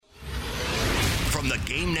From the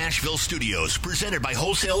Game Nashville studios, presented by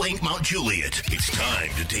Wholesale Inc. Mount Juliet, it's time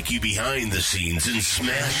to take you behind the scenes in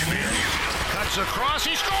Smashville. Cuts across,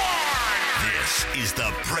 he scored! This is the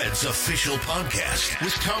Preds official podcast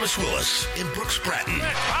with Thomas Willis and Brooks Bratton.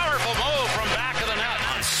 That powerful move from back of the net.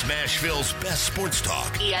 On Smashville's best sports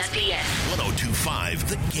talk. ESPN 102.5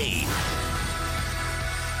 The Game.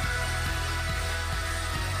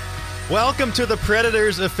 Welcome to the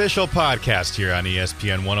Predators official podcast here on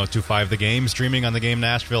ESPN 102.5 The Game, streaming on the Game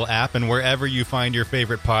Nashville app and wherever you find your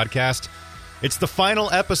favorite podcast. It's the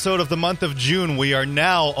final episode of the month of June. We are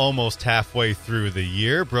now almost halfway through the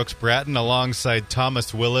year. Brooks Bratton alongside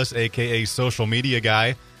Thomas Willis, a.k.a. social media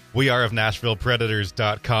guy. We are of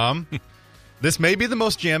NashvillePredators.com. This may be the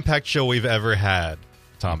most jam-packed show we've ever had,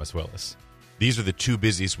 Thomas Willis. These are the two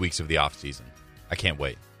busiest weeks of the offseason. I can't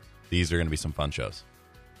wait. These are going to be some fun shows.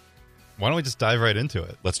 Why don't we just dive right into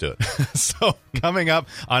it? Let's do it. So, coming up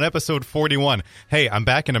on episode 41, hey, I'm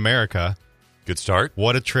back in America. Good start.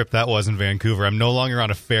 What a trip that was in Vancouver. I'm no longer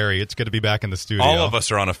on a ferry. It's good to be back in the studio. All of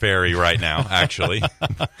us are on a ferry right now, actually.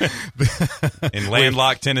 In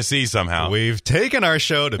landlocked Tennessee somehow. We've taken our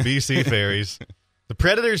show to BC ferries. The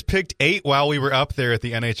Predators picked 8 while we were up there at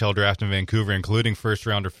the NHL draft in Vancouver, including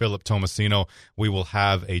first-rounder Philip Tomasino. We will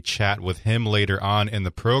have a chat with him later on in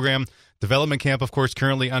the program. Development camp, of course,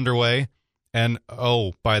 currently underway. And,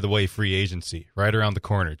 oh, by the way, free agency right around the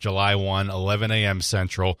corner. July 1, 11 a.m.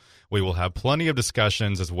 Central. We will have plenty of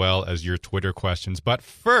discussions as well as your Twitter questions. But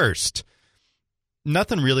first,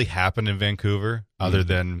 nothing really happened in Vancouver other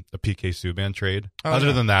than a PK Subban trade.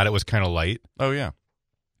 Other than that, it was kind of light. Oh, yeah.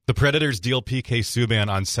 The Predators deal PK Subban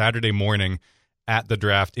on Saturday morning at the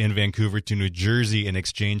draft in Vancouver to New Jersey in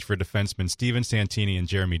exchange for defensemen Steven Santini and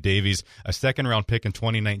Jeremy Davies, a second-round pick in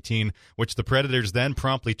 2019, which the Predators then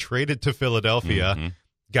promptly traded to Philadelphia,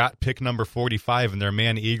 got pick number 45, and their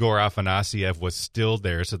man Igor Afanasyev was still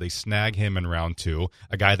there, so they snag him in round 2,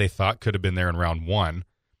 a guy they thought could have been there in round 1.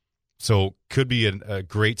 So could be a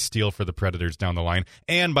great steal for the Predators down the line.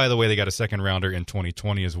 And, by the way, they got a second-rounder in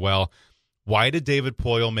 2020 as well. Why did David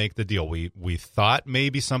Poile make the deal? We thought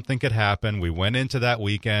maybe something could happen. We went into that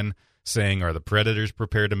weekend saying, are the Predators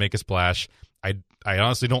prepared to make a splash? I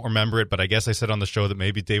honestly don't remember it, but I guess I said on the show that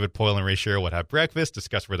maybe David Poile and Ray Shero would have breakfast,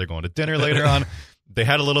 discuss where they're going to dinner later on. They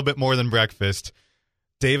had a little bit more than breakfast.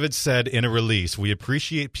 David said in a release, we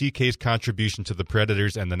appreciate PK's contribution to the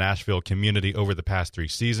Predators and the Nashville community over the past 3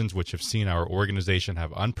 seasons, which have seen our organization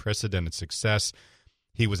have unprecedented success.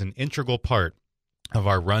 He was an integral part of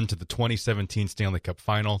our run to the 2017 Stanley Cup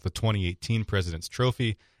Final, the 2018 President's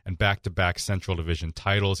Trophy, and back-to-back Central Division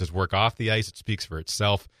titles. His work off the ice, it speaks for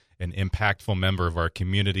itself. An impactful member of our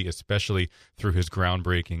community, especially through his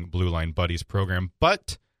groundbreaking Blue Line Buddies program.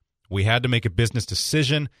 But we had to make a business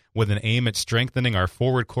decision with an aim at strengthening our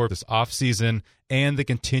forward core this offseason and the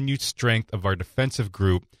continued strength of our defensive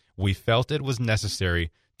group. We felt it was necessary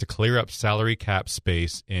to clear up salary cap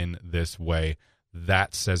space in this way.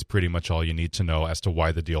 That says pretty much all you need to know as to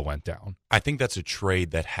why the deal went down. I think that's a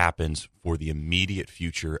trade that happens for the immediate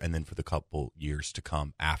future and then for the couple years to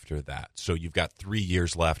come after that. So you've got 3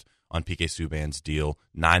 years left on PK Subban's deal,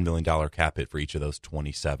 $9 million cap hit for each of those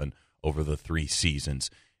 27 over the 3 seasons.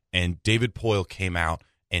 And David Poile came out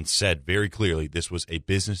and said very clearly this was a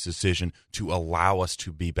business decision to allow us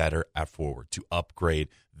to be better at forward, to upgrade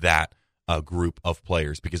that group of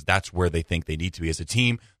players, because that's where they think they need to be as a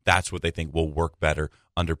team. That's what they think will work better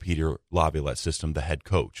under Peter Laviolette's system, the head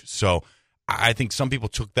coach. So I think some people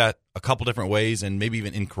took that a couple different ways and maybe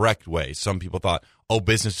even incorrect ways. Some people thought,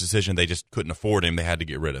 business decision, they just couldn't afford him, they had to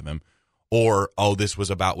get rid of him. Or, this was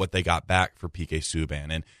about what they got back for PK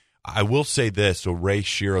Subban. And I will say this, so Ray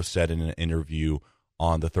Shero said in an interview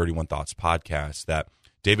on the 31 Thoughts podcast that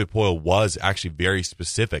David Poile was actually very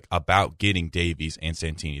specific about getting Davies and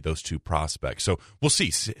Santini, those 2 prospects. So we'll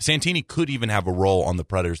see. Santini could even have a role on the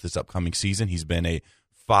Predators this upcoming season. He's been a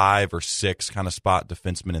 5 or 6 kind of spot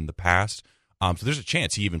defenseman in the past. So there's a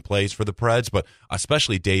chance he even plays for the Preds, but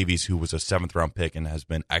especially Davies, who was a 7th-round pick and has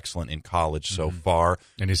been excellent in college so far.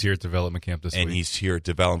 And he's here at development camp this week. And he's here at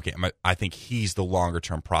development camp. I think he's the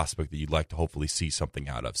longer-term prospect that you'd like to hopefully see something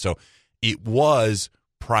out of. So it was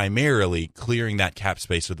primarily clearing that cap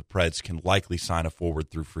space so the Preds can likely sign a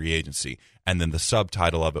forward through free agency. And then the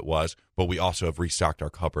subtitle of it was, but we also have restocked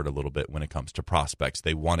our cupboard a little bit when it comes to prospects.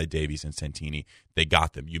 They wanted Davies and Santini. They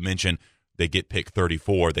got them. You mentioned they get pick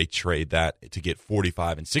 34. They trade that to get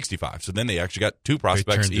 45 and 65. So then they actually got 2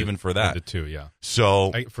 prospects even for that. Into 2, yeah.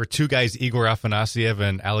 So for 2 guys, Igor Afanasyev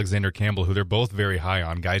and Alexander Campbell, who they're both very high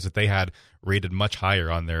on, guys that they had rated much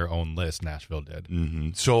higher on their own list, Nashville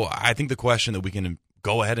did. So I think the question that we can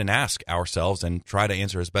go ahead and ask ourselves and try to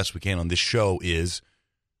answer as best we can on this show is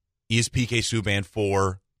PK Subban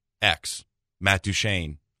for X, Matt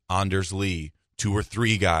Duchene, Anders Lee, 2 or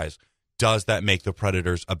 3 guys? Does that make the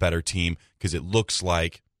Predators a better team? Because it looks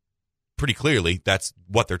like pretty clearly that's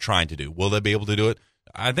what they're trying to do. Will they be able to do it?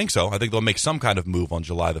 I think so. I think they'll make some kind of move on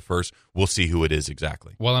July the 1st. We'll see who it is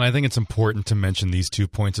exactly. Well, and I think it's important to mention these 2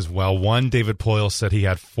 points as well. One, David Poile said he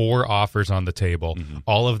had 4 offers on the table. Mm-hmm.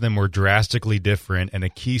 All of them were drastically different, and a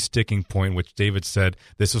key sticking point, which David said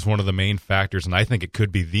this was one of the main factors, and I think it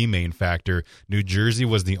could be the main factor. New Jersey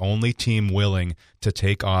was the only team willing to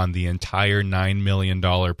take on the entire $9 million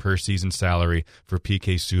per season salary for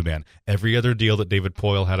PK Subban. Every other deal that David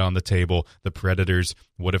Poile had on the table, the Predators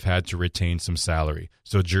would have had to retain some salary.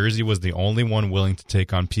 So Jersey was the only one willing to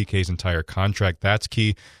take on PK's entire contract. That's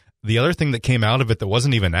key. The other thing that came out of it that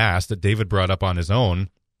wasn't even asked, that David brought up on his own,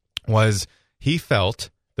 was he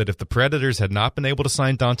felt that if the Predators had not been able to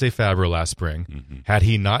sign Dante Fabro last spring, had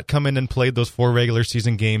he not come in and played those 4 regular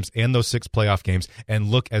season games and those 6 playoff games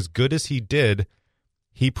and look as good as he did,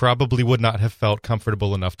 he probably would not have felt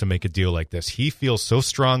comfortable enough to make a deal like this. He feels so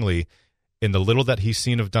strongly in the little that he's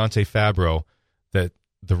seen of Dante Fabro that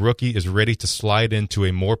the rookie is ready to slide into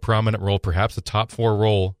a more prominent role, perhaps a top 4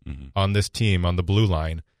 role on this team, on the blue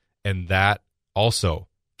line, and that also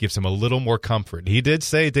gives him a little more comfort. He did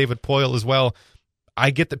say, David Poile as well,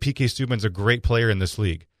 I get that PK Subban's a great player in this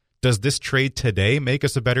league. Does this trade today make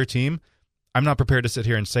us a better team? I'm not prepared to sit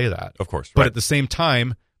here and say that. Of course. But at the same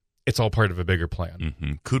time, it's all part of a bigger plan.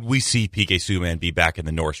 Mm-hmm. Could we see PK Subban be back in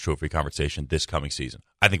the Norris Trophy conversation this coming season?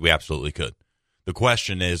 I think we absolutely could. The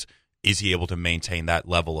question is he able to maintain that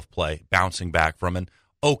level of play, bouncing back from an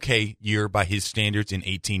okay year by his standards in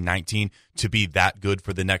 18-19 to be that good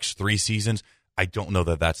for the next 3 seasons? I don't know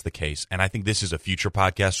that that's the case. And I think this is a future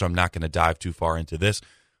podcast, so I'm not going to dive too far into this.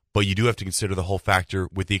 But you do have to consider the whole factor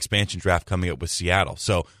with the expansion draft coming up with Seattle.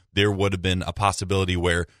 So there would have been a possibility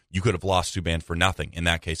where you could have lost Subban for nothing in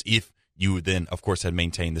that case, if you then, of course, had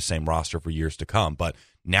maintained the same roster for years to come. But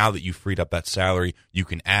now that you've freed up that salary, you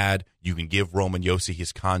can add, you can give Roman Josi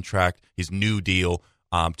his contract, his new deal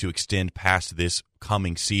to extend past this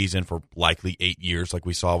coming season for likely 8 years, like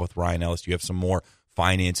we saw with Ryan Ellis. You have some more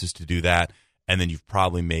finances to do that, and then you've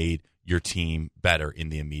probably made your team better in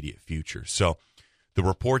the immediate future. So the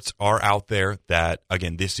reports are out there that,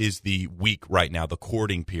 again, this is the week right now, the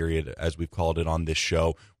courting period, as we've called it on this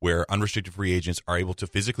show, where unrestricted free agents are able to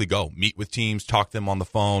physically go, meet with teams, talk to them on the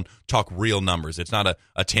phone, talk real numbers. It's not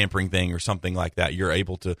a tampering thing or something like that. You're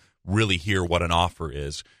able to really hear what an offer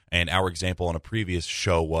is. And our example on a previous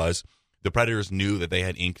show was the Predators knew that they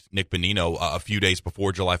had inked Nick Bonino a few days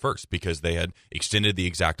before July 1st because they had extended the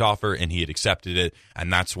exact offer and he had accepted it.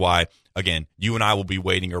 And that's why, again, you and I will be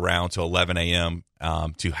waiting around till 11 a.m.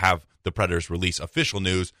 To have the Predators release official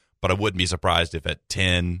news, but I wouldn't be surprised if at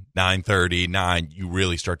 10, 9:30, 9, you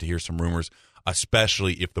really start to hear some rumors,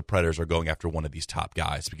 especially if the Predators are going after one of these top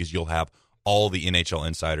guys, because you'll have all the NHL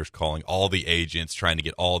insiders calling, all the agents trying to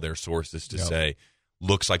get all their sources to say,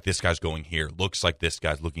 looks like this guy's going here, looks like this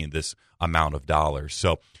guy's looking at this amount of dollars.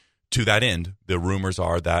 So to that end, the rumors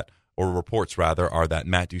are that, or reports rather, are that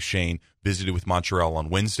Matt Duchene visited with Montreal on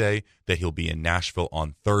Wednesday, that he'll be in Nashville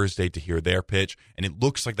on Thursday to hear their pitch, and it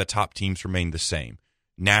looks like the top teams remain the same.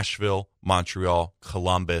 Nashville, Montreal,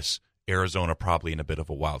 Columbus, Arizona probably in a bit of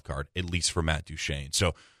a wild card, at least for Matt Duchene.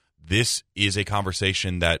 So this is a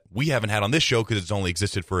conversation that we haven't had on this show because it's only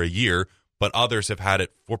existed for a year, but others have had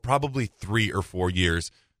it for probably 3 or 4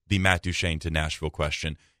 years, the Matt Duchene to Nashville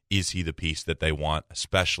question. Is he the piece that they want,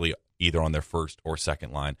 especially either on their first or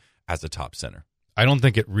second line as a top center? I don't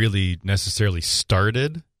think it really necessarily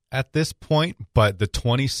started at this point, but the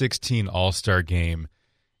 2016 All-Star Game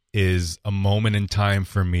is a moment in time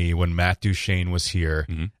for me when Matt Duchene was here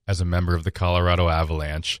as a member of the Colorado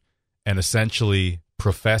Avalanche and essentially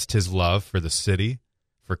professed his love for the city,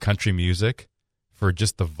 for country music, for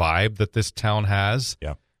just the vibe that this town has.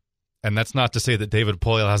 Yeah. And that's not to say that David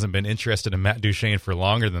Poile hasn't been interested in Matt Duchene for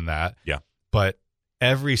longer than that. Yeah. But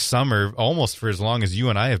every summer, almost for as long as you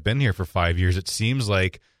and I have been here for 5 years, it seems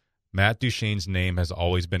like Matt Duchene's name has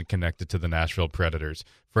always been connected to the Nashville Predators.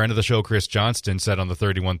 Friend of the show, Chris Johnston, said on the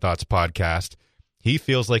 31 Thoughts podcast, he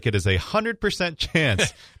feels like it is 100%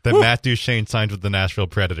 chance that Matt Duchene signs with the Nashville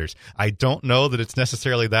Predators. I don't know that it's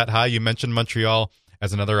necessarily that high. You mentioned Montreal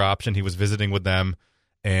as another option. He was visiting with them,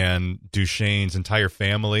 and Duchene's entire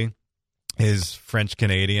family is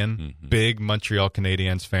French-Canadian, big Montreal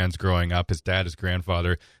Canadiens fans growing up. His dad, his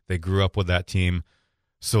grandfather, they grew up with that team.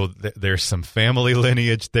 So there's some family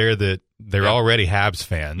lineage there that they're already Habs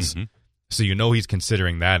fans. So you know he's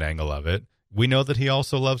considering that angle of it. we know that he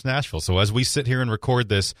also loves Nashville. So as we sit here and record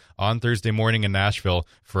this on Thursday morning in Nashville,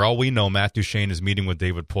 for all we know, Matt Duchene is meeting with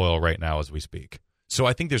David Poile right now as we speak. So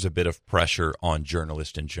I think there's a bit of pressure on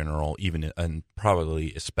journalists in general, even and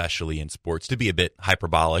probably especially in sports, to be a bit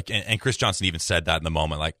hyperbolic. And Chris Johnson even said that in the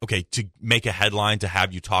moment, like, okay, to make a headline, to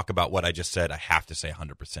have you talk about what I just said, I have to say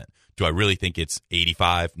 100%. Do I really think it's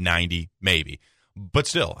 85, 90, maybe? But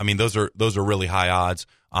still, I mean, those are really high odds,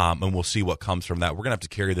 and we'll see what comes from that. We're going to have to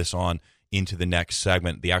carry this on into the next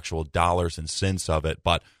segment, the actual dollars and cents of it.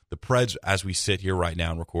 But the Preds, as we sit here right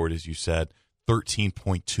now and record, as you said,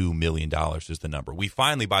 $13.2 million is the number. We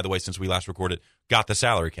finally, by the way, since we last recorded, got the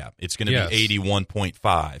salary cap. It's going to be 81.5.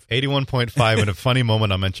 81.5. And a funny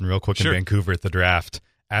moment I'll mention real quick in Vancouver at the draft,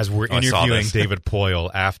 as we're interviewing David Poile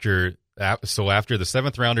after the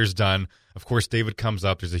seventh rounder's done. Of course, David comes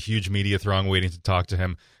up. There's a huge media throng waiting to talk to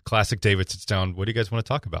him. Classic David sits down. What do you guys want to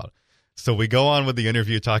talk about? So we go on with the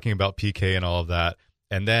interview talking about PK and all of that.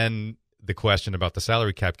 And then the question about the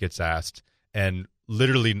salary cap gets asked. And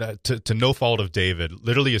literally, to no fault of David,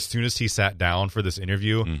 literally as soon as he sat down for this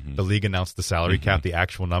interview, the league announced the salary cap, the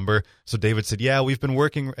actual number. So David said, yeah, we've been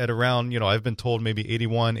working at around, I've been told maybe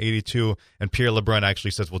 81, 82. And Pierre LeBrun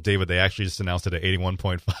actually says, well, David, they actually just announced it at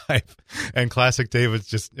 81.5. And classic David's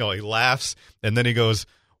just, he laughs. And then he goes,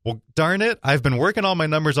 well, darn it, I've been working all my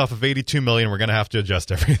numbers off of 82 million. We're going to have to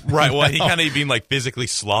adjust everything. Right. Well, he kind of even physically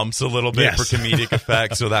slumps a little bit for comedic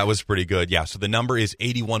effect. So that was pretty good. Yeah. So the number is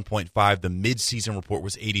 81.5. The midseason report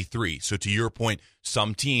was 83. So to your point,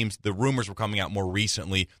 some teams, the rumors were coming out more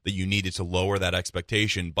recently that you needed to lower that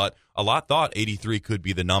expectation. But a lot thought 83 could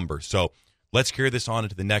be the number. So let's carry this on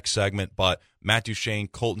into the next segment. But Matt Duchene,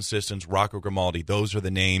 Colton Sissons, Rocco Grimaldi, those are the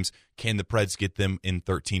names. Can the Preds get them in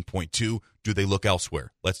 13.2? Do they look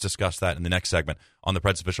elsewhere? Let's discuss that in the next segment on the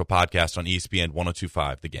Preds Official Podcast on ESPN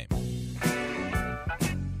 102.5 The Game.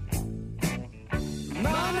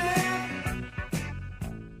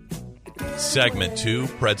 Segment 2,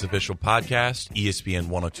 Preds Official Podcast, ESPN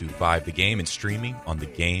 102.5 The Game, and streaming on the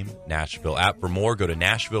Game Nashville app. For more, go to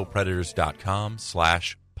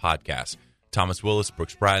NashvillePredators.com/podcast. Thomas Willis,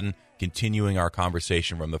 Brooks Bratton, continuing our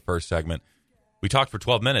conversation from the first segment. We talked for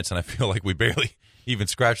 12 minutes, and I feel like we barely even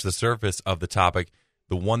scratched the surface of the topic.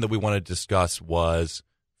 The one that we wanted to discuss was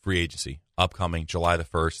free agency, upcoming July the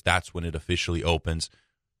 1st. That's when it officially opens.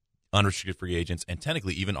 Unrestricted free agents, and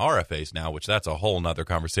technically even RFAs now, which that's a whole nother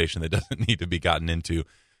conversation that doesn't need to be gotten into,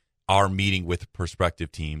 are meeting with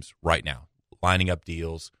prospective teams right now, lining up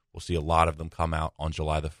deals. We'll see a lot of them come out on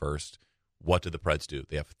July the 1st. What do the Preds do?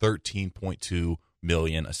 They have $13.2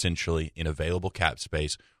 million essentially in available cap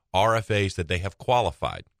space. RFAs that they have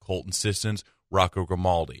qualified, Colton Sissons, Rocco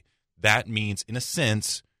Grimaldi. That means, in a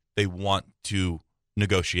sense, they want to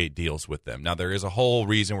negotiate deals with them. Now, there is a whole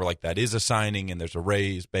reason where, that is a signing and there's a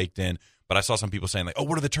raise baked in, but I saw some people saying,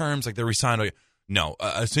 what are the terms? They're re-signed. No,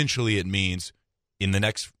 essentially it means in the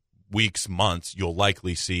next weeks, months, you'll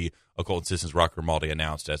likely see a Colton Sissons, Rocco Grimaldi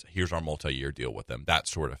announced as, here's our multi-year deal with them, that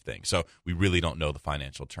sort of thing. So we really don't know the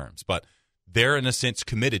financial terms, but they're in a sense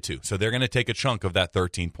committed to. So they're going to take a chunk of that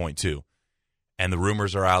 13.2. And the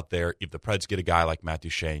rumors are out there. If the Preds get a guy like Matt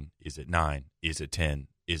Duchene, is it 9? Is it 10?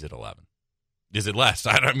 Is it 11? Is it less?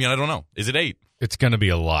 I don't know. Is it 8? It's going to be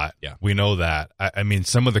a lot. Yeah. We know that. I mean,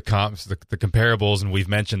 some of the comps, the comparables, and we've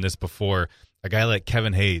mentioned this before, a guy like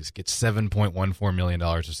Kevin Hayes gets $7.14 million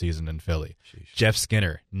a season in Philly. Sheesh. Jeff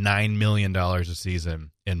Skinner, $9 million a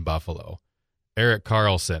season in Buffalo. Erik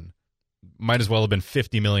Karlsson might as well have been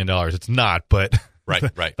 $50 million. It's not, but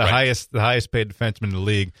right. the highest paid defenseman in the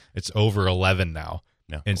league, it's over 11 now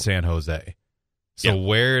in San Jose. So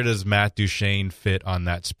where does Matt Duchene fit on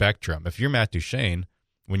that spectrum? If you're Matt Duchene,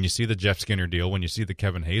 when you see the Jeff Skinner deal, when you see the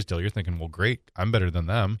Kevin Hayes deal, you're thinking, well, great, I'm better than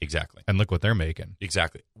them. Exactly. And look what they're making.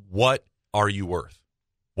 Exactly. What are you worth?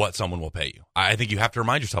 What someone will pay you. I think you have to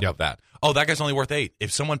remind yourself of that. Oh, that guy's only worth 8.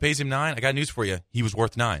 If someone pays him 9, I got news for you. He was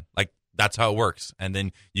worth 9. That's how it works. And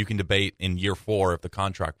then you can debate in year 4 if the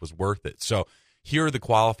contract was worth it. So here are the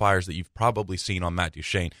qualifiers that you've probably seen on Matt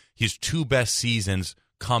Duchene. His 2 best seasons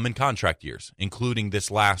come in contract years, including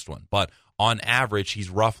this last one. But on average, he's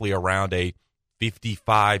roughly around a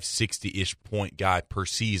 55, 60-ish point guy per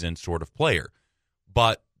season sort of player.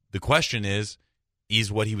 But the question is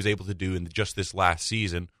what he was able to do in just this last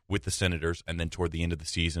season with the Senators and then toward the end of the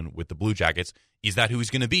season with the Blue Jackets, is that who he's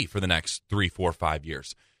going to be for the next 3, 4, 5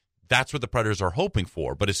 years? That's what the Predators are hoping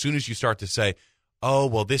for. But as soon as you start to say, oh,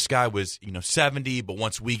 well, this guy was 70, but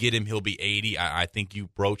once we get him, he'll be 80, I think you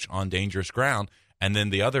broach on dangerous ground. And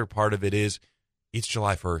then the other part of it is it's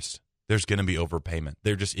July 1st. There's going to be overpayment.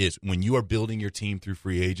 There just is. When you are building your team through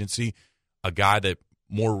free agency, a guy that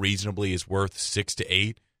more reasonably is worth 6 to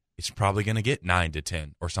 8, it's probably going to get 9 to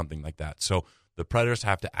 10 or something like that. So the Predators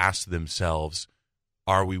have to ask themselves,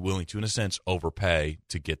 are we willing to, in a sense, overpay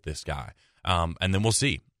to get this guy? And then we'll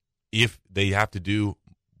see. If they have to do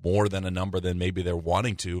more than a number than maybe they're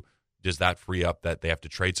wanting to, does that free up that they have to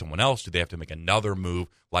trade someone else? Do they have to make another move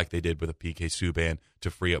like they did with a PK Subban to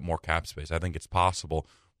free up more cap space? I think it's possible.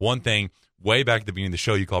 One thing, way back at the beginning of the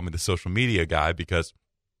show, you called me the social media guy because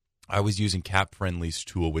I was using Cap Friendly's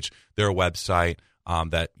tool, which they're a website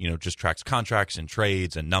that just tracks contracts and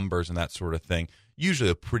trades and numbers and that sort of thing. Usually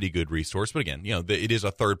a pretty good resource, but again, it is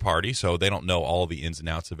a third party, so they don't know all the ins and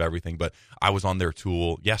outs of everything. But I was on their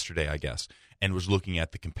tool yesterday, I guess, and was looking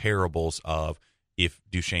at the comparables of if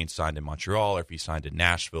Duchesne signed in Montreal or if he signed in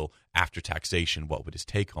Nashville after taxation, what would his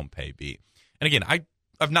take-home pay be? And again,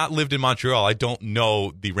 I've not lived in Montreal. I don't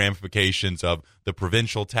know the ramifications of the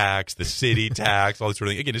provincial tax, the city tax, all this sort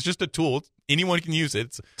of thing. Again, it's just a tool. Anyone can use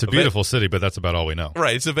it. It's a beautiful city, but that's about all we know.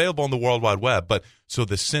 Right. It's available on the World Wide Web. But so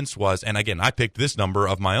the sense was, and again, I picked this number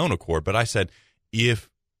of my own accord, but I said if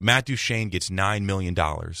Matt Duchesne gets $9 million,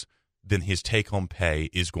 then his take-home pay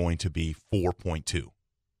is going to be 4.2,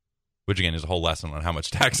 which again is a whole lesson on how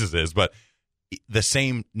much taxes is. But the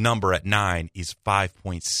same number at 9 is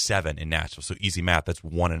 5.7 in Nashville. So easy math, that's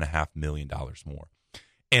 $1.5 million more.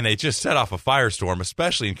 And it just set off a firestorm,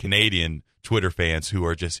 especially in Canadian Twitter fans who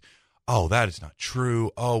are just, oh, that is not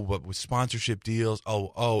true. Oh, what with sponsorship deals?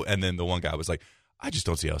 Oh. And then the one guy was like, I just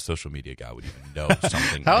don't see how a social media guy would even know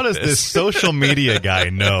something How like does this social media guy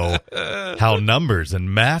know how numbers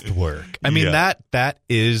and math work? I mean, that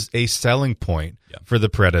is a selling point for the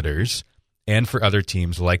Predators and for other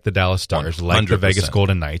teams like the Dallas Stars, like the Vegas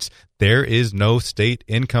Golden Knights. There is no state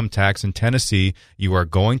income tax in Tennessee. You are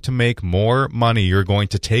going to make more money. You're going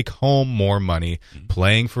to take home more money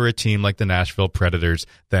playing for a team like the Nashville Predators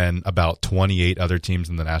than about 28 other teams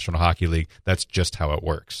in the National Hockey League. That's just how it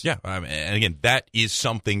works. Yeah, and again, that is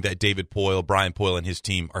something that David Poile, Brian Poile, and his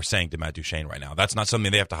team are saying to Matt Duchesne right now. That's not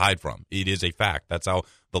something they have to hide from. It is a fact. That's how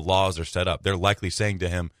the laws are set up. They're likely saying to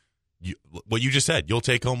him, what you just said, you'll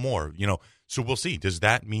take home more. So we'll see. Does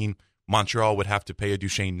that mean Montreal would have to pay a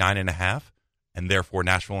Duchesne 9.5, and therefore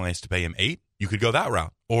Nashville only has to pay him 8? You could go that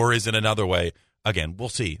route, or is it another way? Again, we'll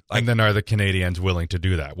see. And then are the Canadiens willing to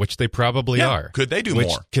do that? Which they probably are. Could they do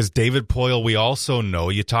more? Because David Poile, we also know,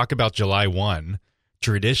 you talk about July 1,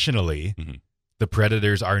 traditionally, the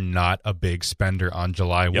Predators are not a big spender on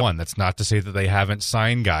July 1. That's not to say that they haven't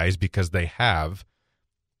signed guys, because they have.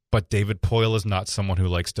 But David Poile is not someone who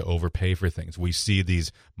likes to overpay for things. We see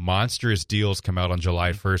these monstrous deals come out on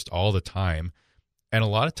July 1st all the time, and a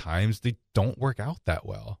lot of times they don't work out that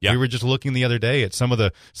well. Yeah. We were just looking the other day at some of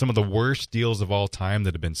the worst deals of all time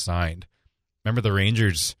that have been signed. Remember the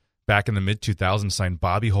Rangers back in the mid-2000s signed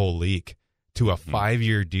Bobby Holik to a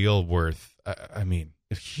 5-year deal worth,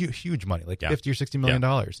 huge money, like $50 or $60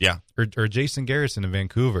 million. Yeah. Or Jason Garrison in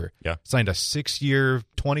Vancouver signed a 6-year,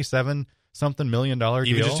 $27-something million deal.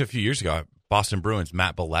 Even just a few years ago, Boston Bruins,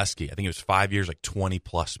 Matt Bolesky, I think it was 5 years, like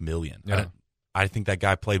 $20+ million. Yeah. I think that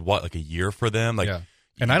guy played like a year for them.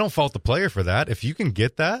 And I don't fault the player for that. If you can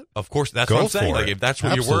get that, of course, that's what I'm saying. Like if that's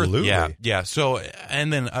what you're worth, yeah. So,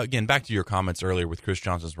 and then again, back to your comments earlier with Chris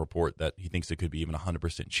Johnson's report that he thinks it could be even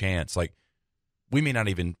 100% chance. Like we may not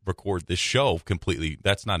even record this show completely.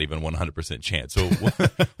 That's not even 100% chance. So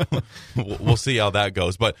we'll see how that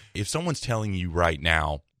goes. But if someone's telling you right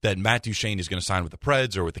now that Matt Duchesne is going to sign with the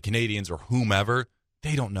Preds or with the Canadiens or whomever,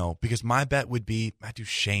 they don't know, because my bet would be Matt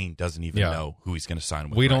Duchesne doesn't even know who he's going to sign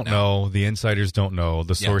with. We don't know. The insiders don't know.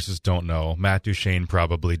 The sources don't know. Matt Duchesne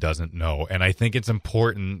probably doesn't know. And I think it's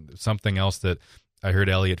important, something else that I heard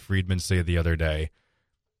Elliot Friedman say the other day,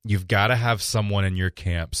 you've got to have someone in your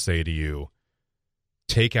camp say to you,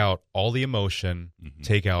 take out all the emotion,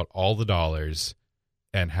 take out all the dollars,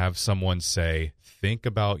 and have someone say, think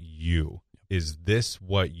about you. Is this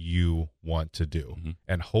what you want to do?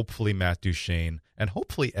 And hopefully Matt Duchesne and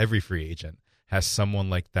hopefully every free agent has someone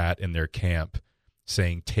like that in their camp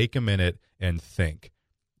saying, take a minute and think.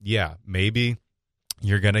 Yeah, maybe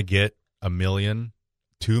you're going to get $1 million,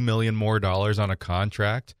 $2 million more dollars on a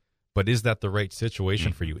contract, but is that the right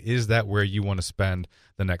situation for you? Is that where you want to spend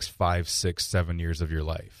the next 5, 6, 7 years of your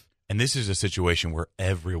life? And this is a situation where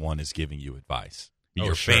everyone is giving you advice.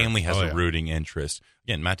 Your family has a rooting interest.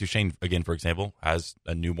 Again, Matt Duchesne, for example, has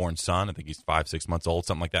a newborn son. I think he's 5, 6 months old,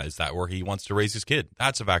 something like that. Is that where he wants to raise his kid?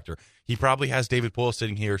 That's a factor. He probably has David Poile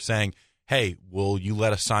sitting here saying, hey, will you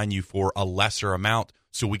let us sign you for a lesser amount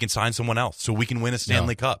so we can sign someone else, so we can win a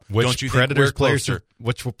Stanley Cup? Don't you Predators think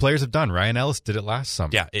which players have done? Ryan Ellis did it last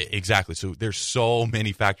summer. Yeah, exactly. So there's so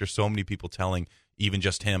many factors, so many people telling even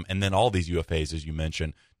just him, and then all these UFAs, as you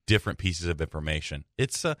mentioned, different pieces of information.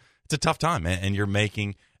 It's a tough time, and you're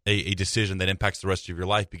making a decision that impacts the rest of your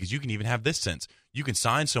life, because you can even have this sense. You can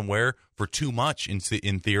sign somewhere for too much in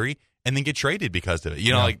theory and then get traded because of it.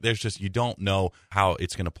 Like there's just, you don't know how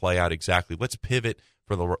it's going to play out exactly. Let's pivot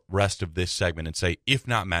for the rest of this segment and say, if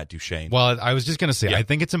not Matt Duchene. Well, I was just going to say, I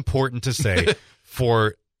think it's important to say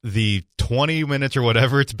for the 20 minutes or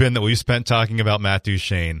whatever it's been that we've spent talking about Matt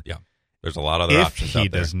Duchene. Yeah. There's a lot of other options out there.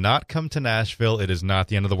 If he does not come to Nashville, it is not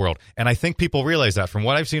the end of the world. And I think people realize that from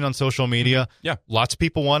what I've seen on social media. Yeah. Lots of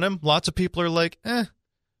people want him. Lots of people are like, eh.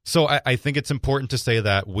 So I think it's important to say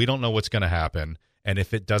that we don't know what's going to happen. And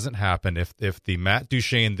if it doesn't happen, if the Matt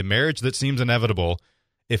Duchene, the marriage that seems inevitable,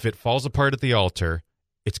 if it falls apart at the altar,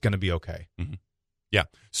 it's going to be okay. Mm-hmm. Yeah.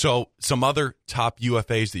 So some other top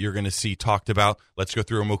UFAs that you're going to see talked about. Let's go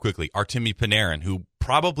through them real quickly. Artemi Panarin, who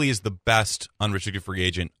probably is the best unrestricted free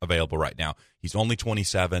agent available right now. He's only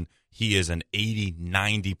 27. He is an 80,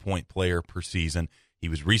 90-point player per season. He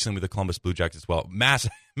was recently with the Columbus Blue Jackets as well. Mass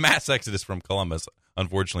exodus from Columbus,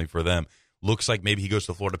 unfortunately for them. Looks like maybe he goes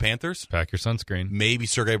to the Florida Panthers. Pack your sunscreen. Maybe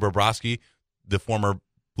Sergei Bobrovsky, the former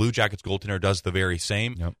Blue Jackets goaltender, does the very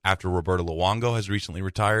same after Roberto Luongo has recently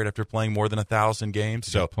retired after playing more than 1,000 games.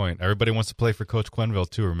 So, good point. Everybody wants to play for Coach Quenneville,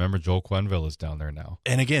 too. Remember, Joel Quenneville is down there now.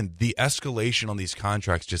 And again, the escalation on these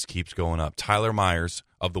contracts just keeps going up. Tyler Myers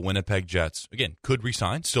of the Winnipeg Jets, again, could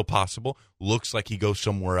resign, still possible. Looks like he goes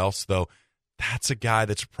somewhere else, though. That's a guy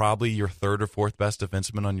that's probably your third or fourth best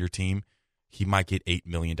defenseman on your team. He might get $8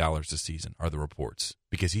 million this season, are the reports,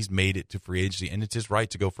 because he's made it to free agency, and it's his right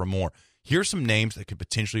to go for more. Here's some names that could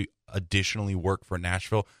potentially additionally work for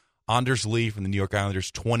Nashville. Anders Lee from the New York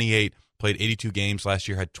Islanders, 28, played 82 games last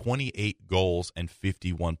year, had 28 goals and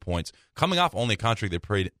 51 points. Coming off only a contract that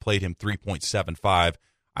played him 3.75,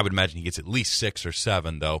 I would imagine he gets at least 6 or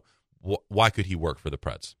 7, though. Why could he work for the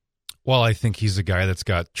Preds? Well, I think he's a guy that's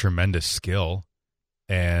got tremendous skill.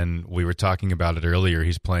 And we were talking about it earlier.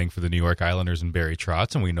 He's playing for the New York Islanders and Barry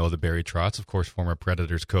Trotz, and we know that Barry Trotz, of course, former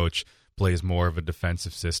Predators coach, plays more of a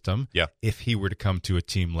defensive system. Yeah. If he were to come to a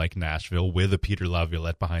team like Nashville with a Peter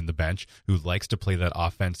Laviolette behind the bench who likes to play that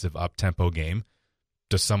offensive up-tempo game,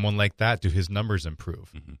 does someone like that, do his numbers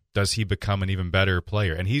improve? Mm-hmm. Does he become an even better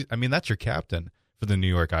player? And that's your captain for the New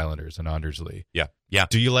York Islanders and Anders Lee. Yeah. Yeah.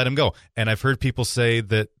 Do you let him go? And I've heard people say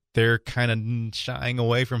that they're kind of shying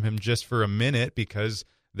away from him just for a minute because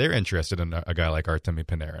they're interested in a guy like Artemi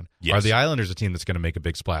Panarin. Yes. Are the Islanders a team that's going to make a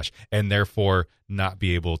big splash and therefore not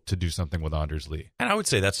be able to do something with Anders Lee? And I would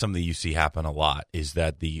say that's something you see happen a lot, is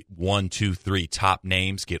that the 1, 2, 3 top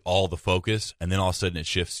names get all the focus, and then all of a sudden it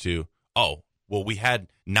shifts to, we had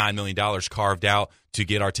 $9 million carved out to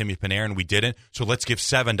get Artemi Panarin. We didn't. So let's give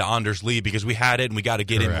 7 to Anders Lee because we had it and we got to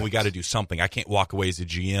get him and we got to do something. I can't walk away as a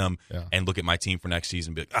GM and look at my team for next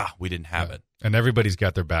season and be like, we didn't have it. And everybody's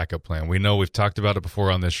got their backup plan. We know, we've talked about it before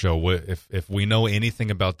on this show. If we know anything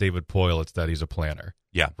about David Poile, it's that he's a planner.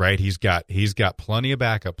 Yeah. Right? He's got plenty of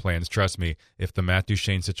backup plans. Trust me, if the Matt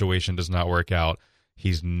Duchene situation does not work out,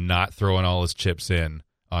 he's not throwing all his chips in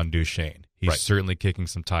on Duchene. He's certainly kicking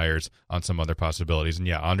some tires on some other possibilities. And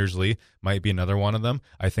Anders Lee might be another one of them.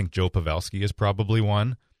 I think Joe Pavelski is probably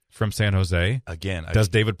one from San Jose. Again, does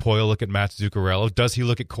David Poile look at Matt Zuccarello? Does he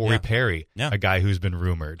look at Corey Perry, a guy who's been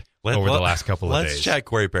rumored over the last couple of days? Let's chat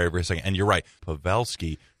Corey Perry for a second. And you're right.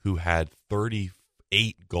 Pavelski, who had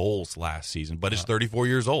 38 goals last season, but is 34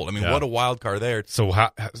 years old. I mean, what a wild card there. So,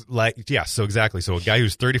 so exactly. So a guy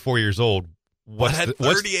who's 34 years old, What's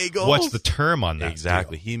 38 goals? What's the term on that?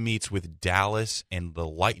 Exactly. deal? He meets with Dallas and the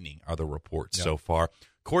Lightning are the reports so far.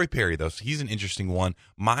 Corey Perry, though, he's an interesting one.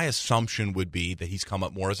 My assumption would be that he's come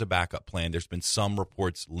up more as a backup plan. There's been some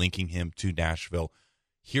reports linking him to Nashville.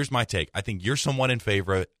 Here's my take. I think you're somewhat in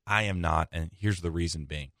favor of it. I am not, and here's the reason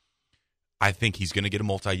being. I think he's going to get a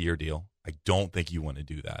multi-year deal. I don't think you want to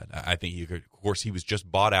do that. I think he could, of course, he was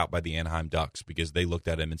just bought out by the Anaheim Ducks because they looked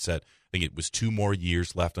at him and said, I think it was 2 more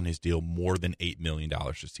years left on his deal, more than $8 million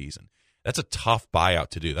a season. That's a tough buyout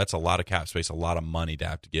to do. That's a lot of cap space, a lot of money to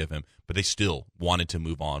have to give him. But they still wanted to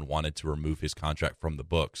move on, wanted to remove his contract from the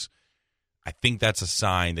books. I think that's a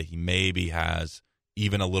sign that he maybe has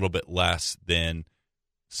even a little bit less than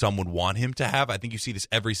some would want him to have. I think you see this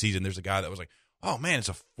every season. There's a guy that was like, oh, man, it's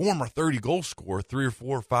a former 30-goal scorer 3 or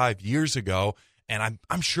 4 or 5 years ago, and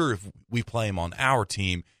I'm sure if we play him on our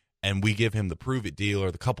team and we give him the prove-it deal or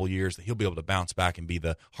the couple years, that he'll be able to bounce back and be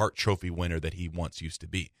the Hart Trophy winner that he once used to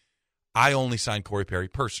be. I only sign Corey Perry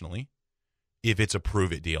personally if it's a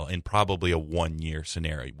prove-it deal in probably a 1-year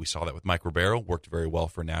scenario. We saw that with Mike Ribeiro, worked very well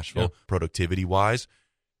for Nashville productivity-wise.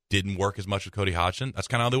 Didn't work as much with Cody Hodgson. That's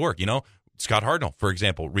kind of how they work, Scott Hartnell, for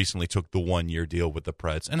example, recently took the 1-year deal with the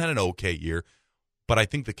Preds and had an okay year. But I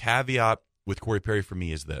think the caveat with Corey Perry for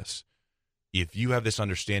me is this. If you have this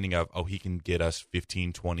understanding of, he can get us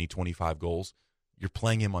 15, 20, 25 goals, you're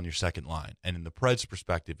playing him on your second line. And in the Preds'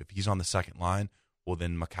 perspective, if he's on the second line, well,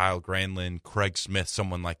 then Mikael Granlund, Craig Smith,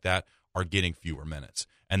 someone like that are getting fewer minutes.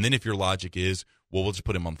 And then if your logic is, well, we'll just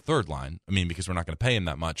put him on the third line, because we're not going to pay him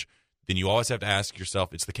that much, then you always have to ask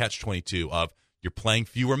yourself, it's the catch-22 of you're playing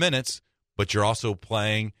fewer minutes, but you're also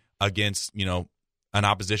playing against, an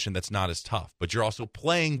opposition that's not as tough. But you're also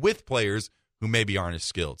playing with players who maybe aren't as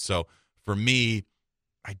skilled. So for me,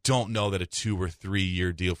 I don't know that a 2 or 3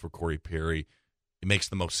 year deal for Corey Perry, it makes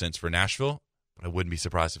the most sense for Nashville, but I wouldn't be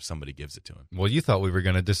surprised if somebody gives it to him. Well, you thought we were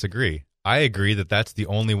going to disagree. I agree that that's the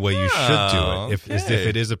only way you should do it, if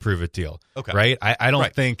it is a prove it deal. Okay. Right? I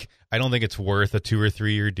don't think it's worth a 2 or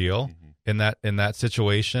 3 year deal in that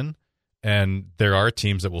situation. And there are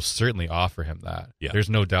teams that will certainly offer him that. Yeah. There's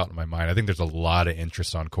no doubt in my mind. I think there's a lot of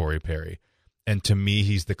interest on Corey Perry. And to me,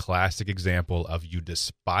 he's the classic example of you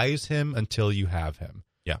despise him until you have him.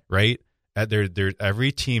 Yeah. Right?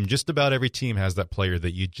 Every team, just about every team has that player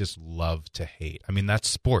that you just love to hate. That's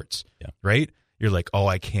sports. Yeah. Right? You're like,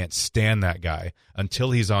 I can't stand that guy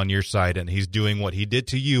until he's on your side and he's doing what he did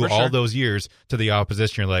to you all those years to the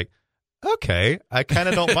opposition. You're like, okay, I kind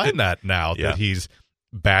of don't mind that now that he's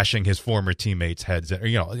bashing his former teammates' heads,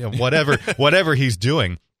 whatever he's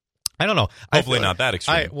doing. I don't know. Hopefully not that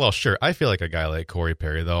extreme. Sure. I feel like a guy like Corey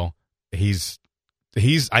Perry, though,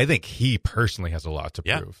 I think he personally has a lot to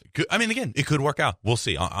prove. Again, it could work out. We'll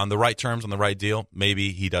see. On the right terms, on the right deal,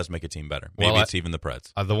 maybe he does make a team better. Maybe it's even the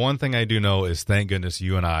Preds. The one thing I do know is thank goodness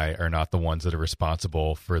you and I are not the ones that are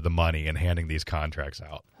responsible for the money and handing these contracts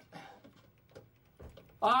out.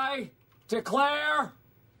 I declare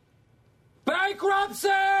bankruptcy!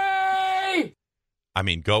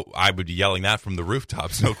 I would be yelling that from the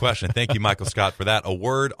rooftops, no question. Thank you, Michael Scott, for that. A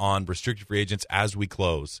word on restricted free agents as we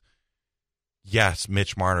close. Yes,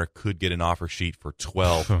 Mitch Marner could get an offer sheet for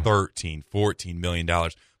 $12, $13, $14 million.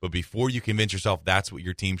 But before you convince yourself that's what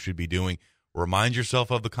your team should be doing, remind yourself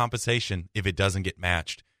of the compensation if it doesn't get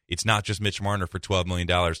matched. It's not just Mitch Marner for $12 million.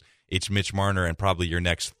 It's Mitch Marner and probably your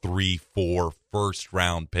next 3-4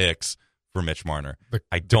 first-round picks for Mitch Marner.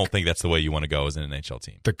 I don't think that's the way you want to go as an NHL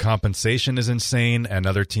team. The compensation is insane, and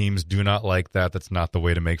other teams do not like that. That's not the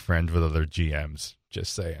way to make friends with other GMs.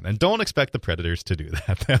 Just saying. And don't expect the Predators to do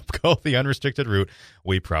that. They'll go the unrestricted route,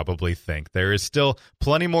 we probably think. There is still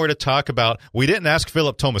plenty more to talk about. We didn't ask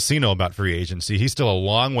Philip Tomasino about free agency. He's still a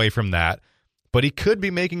long way from that. But he could be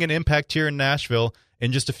making an impact here in Nashville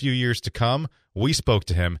in just a few years to come. We spoke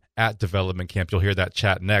to him at development camp. You'll hear that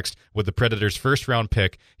chat next with the Predators' first-round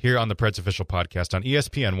pick here on the Preds Official Podcast on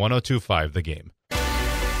ESPN 102.5 The Game.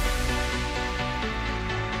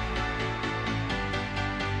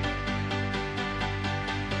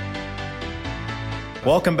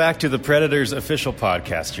 Welcome back to the Predators Official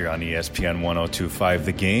Podcast here on ESPN 102.5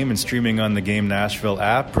 The Game and streaming on the Game Nashville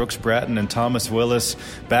app. Brooks Bratton and Thomas Willis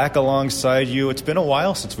back alongside you. It's been a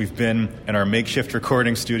while since we've been in our makeshift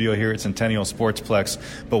recording studio here at Centennial Sportsplex,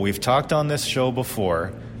 but we've talked on this show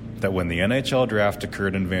before that when the NHL draft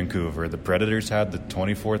occurred in Vancouver, the Predators had the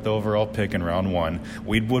 24th overall pick in round 1.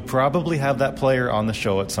 We would probably have that player on the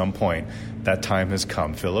show at some point. That time has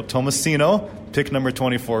come. Philip Tomasino, pick number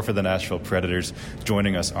 24 for the Nashville Predators,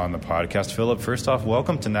 joining us on the podcast. Philip, first off,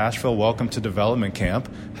 welcome to Nashville. Welcome to development camp.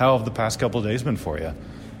 How have the past couple of days been for you?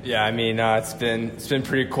 Yeah, it's been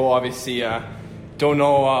pretty cool. Obviously, don't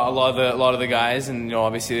know a lot of the guys, and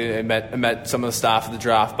obviously I met some of the staff at the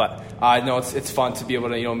draft, but it's fun to be able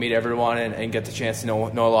to meet everyone and get the chance to know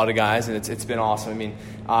a lot of guys, and it's been awesome.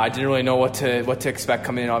 I didn't really know what to expect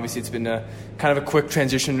coming in. Obviously, it's been kind of a quick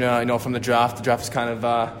transition, from the draft. The draft is kind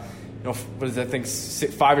of what is that, I think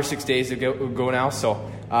 5 or 6 days ago now,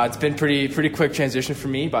 so it's been pretty quick transition for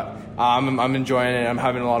me, but I'm enjoying it. I'm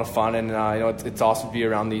having a lot of fun, and it's awesome to be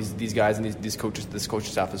around these guys and these coaches, this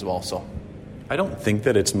coaching staff as well. So. I don't think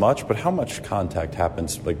that it's much, but how much contact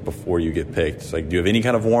happens before you get picked? Do you have any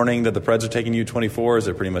kind of warning that the Preds are taking you 24? Is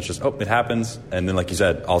it pretty much just, it happens, and then like you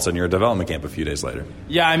said, all of a sudden you're at development camp a few days later?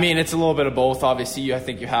 Yeah, it's a little bit of both. Obviously, I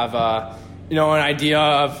think you have an idea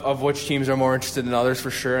of which teams are more interested than others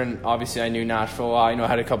for sure. And obviously, I knew Nashville. I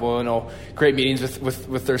had a couple great meetings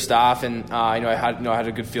with their staff, and I had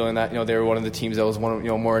a good feeling that they were one of the teams that was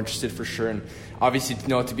more interested for sure. And obviously,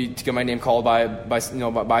 to get my name called by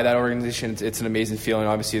that organization, it's an amazing feeling.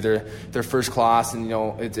 Obviously, they're first class, and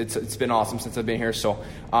it's been awesome since I've been here. So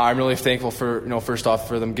I'm really thankful for first off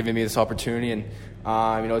for them giving me this opportunity, and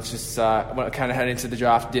it's just when I kind of headed into the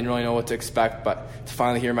draft, didn't really know what to expect, but to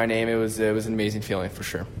finally hear my name, it was an amazing feeling for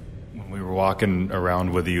sure. When we were were walking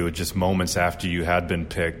around with you just moments after you had been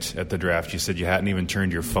picked at the draft. You said you hadn't even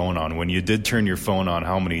turned your phone on. When you did turn your phone on,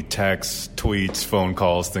 how many texts, tweets, phone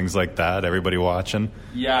calls, things like that? Everybody watching?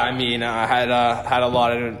 Yeah, I mean, I had a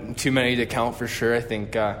lot of, too many to count for sure. I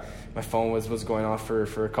think my phone was going off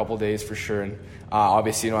for a couple days for sure. And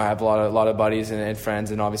obviously, I have a lot of buddies and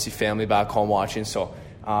friends and obviously family back home watching. So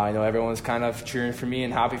everyone's kind of cheering for me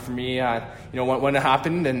and happy for me. When it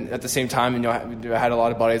happened, and at the same time, I had a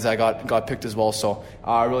lot of buddies that got picked as well. So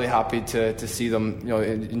really happy to see them,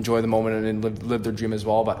 enjoy the moment and live their dream as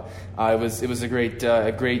well. But it was a great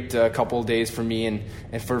couple of days for me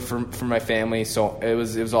and for my family. So it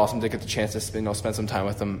was awesome to get the chance to spend some time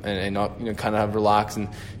with them and not kind of relax and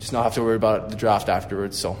just not have to worry about the draft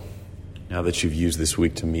afterwards. So now that you've used this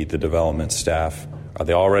week to meet the development staff, are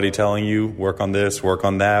they already telling you, work on this, work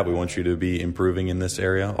on that? We want you to be improving in this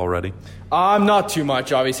area already? Not too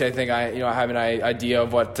much. Obviously, I think I have an idea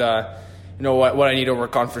of what what I need to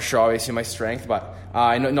work on for sure. Obviously, my strength, but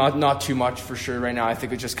not too much for sure right now. I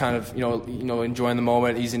think it's just kind of enjoying the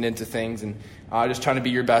moment, easing into things, and just trying to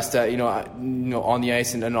be your best at on the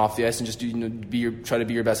ice and off the ice, and just try to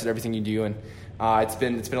be your best at everything you do. And it's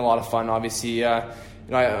been a lot of fun. Obviously.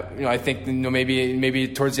 I think maybe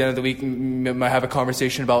towards the end of the week might have a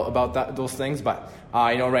conversation about those things, but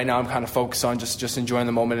right now I'm kind of focused on just enjoying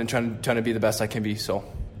the moment and trying to be the best I can be. So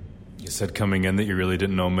you said coming in that you really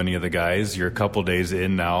didn't know many of the guys. You're a couple days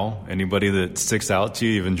in now. Anybody that sticks out to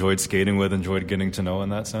you, you've enjoyed skating with, enjoyed getting to know in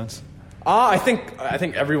that sense? I think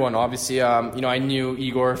everyone. Obviously, I knew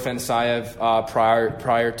Igor Fensayev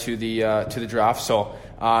prior to the draft, so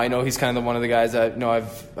I know he's kind of one of the guys that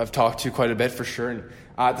I've talked to quite a bit for sure. And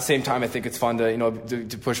at the same time, I think it's fun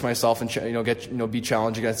to push myself and be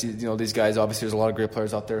challenged against these guys. Obviously, there's a lot of great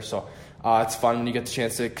players out there, so it's fun when you get the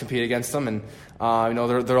chance to compete against them. And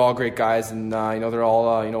they're all great guys, and they're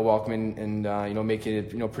all welcoming and making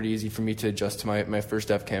it pretty easy for me to adjust to my first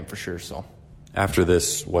Dev camp for sure. So after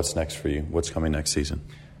this, what's next for you? What's coming next season?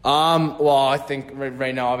 Well, I think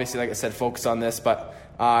right now, obviously, like I said, focus on this, but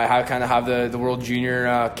I kind of have the World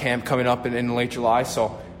Junior camp coming up in late July,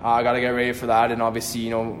 so I got to get ready for that, and obviously,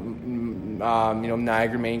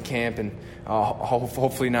 Niagara main camp, and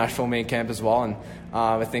hopefully Nashville main camp as well. And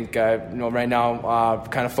I think right now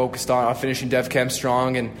kind of focused on finishing Dev camp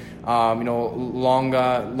strong, and long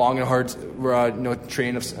and hard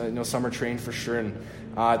train of summer train for sure. And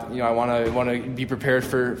I want to be prepared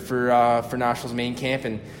for Nashville's main camp,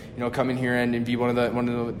 and come in here and be one of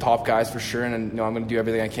the top guys for sure. And I'm going to do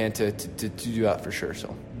everything I can to do that for sure.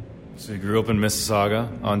 So you grew up in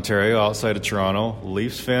Mississauga, Ontario, outside of Toronto.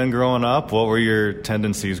 Leafs fan growing up. What were your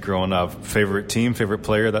tendencies growing up? Favorite team, favorite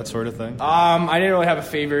player, that sort of thing? I didn't really have a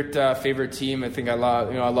favorite team. I think I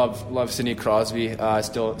love Sidney Crosby. I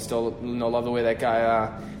still love the way that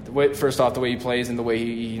guy. First off, the way he plays and the way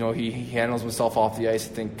he handles himself off the ice.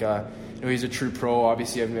 I think he's a true pro.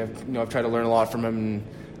 Obviously, I've tried to learn a lot from him. And,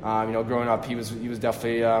 growing up, he was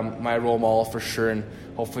definitely my role model for sure. And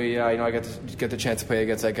hopefully, I get the chance to play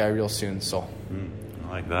against that guy real soon. So. I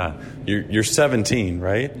like that. You're 17,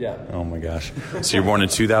 right? Yeah. Oh my gosh. So you're born in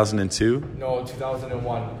 2002? No,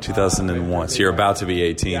 2001. 2001. So you're about to be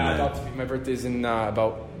 18. Yeah, then. about to be. My birthday's in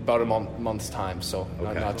about a month's time, so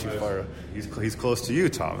not too far. He's close to you,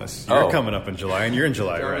 Thomas. You're coming up in July, and you're in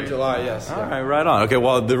July, right? In July, yes. All right, right on. Okay,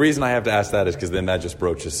 well, the reason I have to ask that is because then that just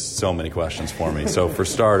broaches so many questions for me. So for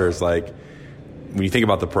starters, when you think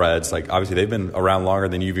about the Preds, obviously they've been around longer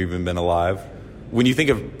than you've even been alive. When you think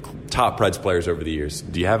of top Preds players over the years,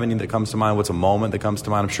 do you have any that comes to mind? What's a moment that comes to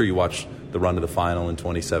mind? I'm sure you watched the run to the final in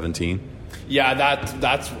 2017. Yeah,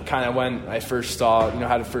 that's kind of when I first saw,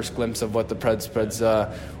 had a first glimpse of what the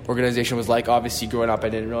Preds organization was like. Obviously, growing up, I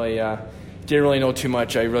didn't really know too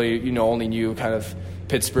much. I really, only knew kind of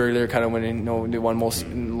Pittsburgh. They're kind of winning, they won most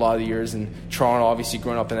in a lot of the years, and Toronto, obviously,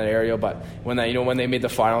 growing up in that area. But when they made the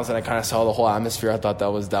finals, and I kind of saw the whole atmosphere, I thought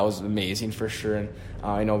that was amazing for sure.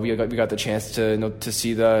 And we got the chance to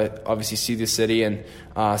see the city and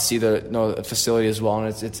see the facility as well,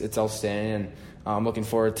 and it's outstanding. And I'm looking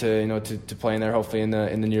forward to playing there hopefully in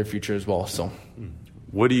the near future as well. So,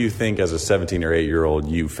 what do you think as a 17 or 8-year-old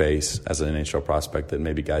you face as an NHL prospect that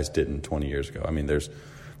maybe guys didn't 20 years ago? I mean, there's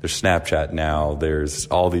Snapchat now. There's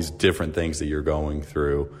all these different things that you're going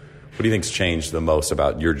through. What do you think's changed the most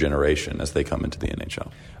about your generation as they come into the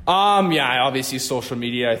NHL? Obviously social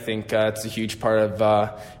media. I think it's a huge part of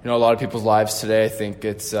a lot of people's lives today. I think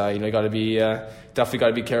it's definitely got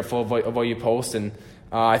to be careful of what you post. And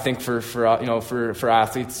I think for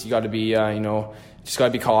athletes, you got to be just got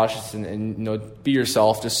to be cautious and be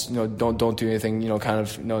yourself. Just don't do anything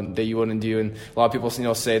that you wouldn't do. And a lot of people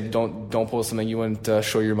say don't post something you wouldn't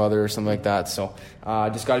show your mother or something like that. So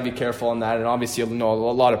just got to be careful on that. And obviously a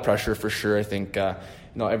lot of pressure for sure. I think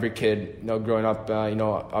every kid growing up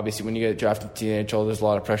obviously when you get drafted to the NHL, there's a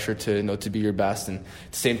lot of pressure to be your best. And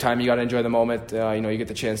at the same time you got to enjoy the moment. You get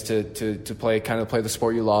the chance to play the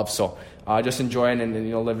sport you love. So just enjoy it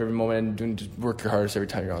and live every moment and work your hardest every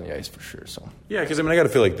time you're on the ice for sure. So yeah, because I got to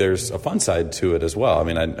feel like there's a fun side to it as well. I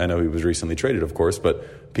mean, I know he was recently traded, of course,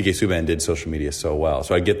 but PK Subban did social media so well.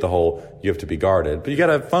 So I get the whole you have to be guarded, but you got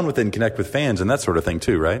to have fun with it and connect with fans and that sort of thing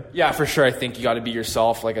too, right? Yeah, for sure. I think you got to be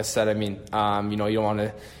yourself. Like I said, I mean, you don't want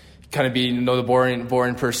to kind of be the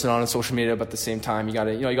boring person on social media, but at the same time you got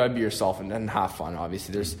to be yourself and have fun.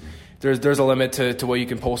 Obviously, there's a limit to what you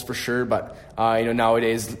can post for sure, but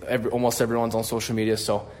nowadays almost everyone's on social media,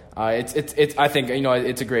 so I think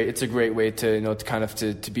it's a great way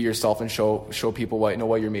to be yourself and show people what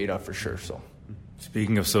you're made of for sure. So.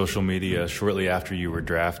 Speaking of social media, shortly after you were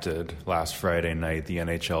drafted last Friday night, the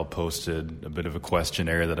NHL posted a bit of a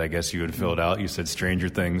questionnaire that I guess you had filled out. You said Stranger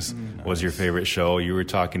Things was your favorite show. You were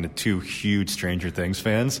talking to two huge Stranger Things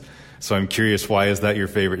fans. So I'm curious, why is that your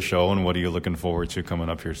favorite show, and what are you looking forward to coming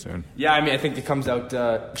up here soon? Yeah, I mean, I think it comes out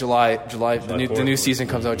July. The new season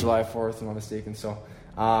comes out July 4th, if I'm not mistaken. So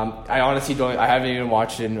I honestly I haven't even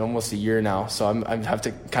watched it in almost a year now. So I have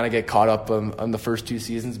to kind of get caught up on the first two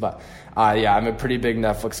seasons. But yeah, I'm a pretty big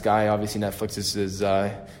Netflix guy. Obviously, Netflix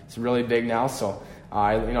is really big now. So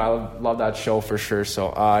I love that show for sure.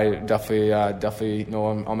 So I definitely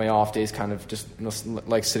on my off days kind of just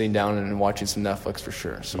like sitting down and watching some Netflix for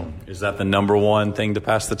sure. So is that the number one thing to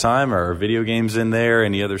pass the time, or are video games in there?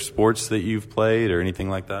 Any other sports that you've played or anything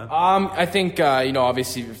like that? I think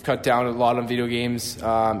obviously we've cut down a lot on video games.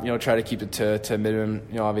 Try to keep it to a minimum.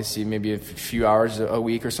 Obviously maybe a few hours a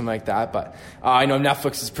week or something like that. But I know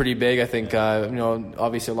Netflix is pretty big. I think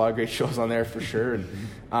obviously a lot of great shows on there for sure. And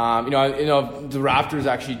the Raptors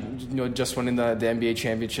actually just won in the NBA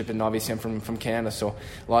championship, and obviously I'm from Canada, so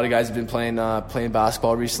a lot of guys have been playing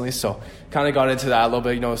basketball recently, so kind of got into that a little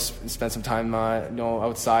bit. Spent some time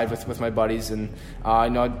outside with my buddies, and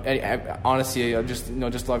honestly I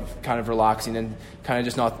just love kind of relaxing and kind of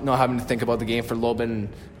just not having to think about the game for a little bit. And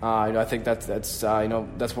I think that's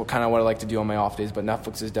what I like to do on my off days. But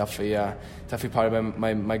Netflix is definitely part of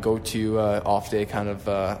my go-to off day kind of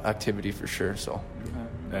activity for sure. So.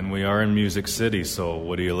 And we are in Music City, so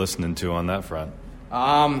what are you listening to on that front?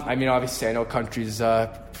 I mean, obviously, I know country's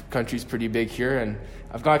pretty big here, and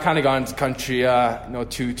I've kind of gone into country,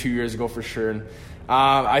 2 years ago for sure. And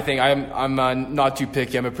I think I'm not too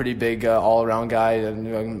picky. I'm a pretty big all-around guy,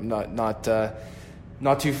 and not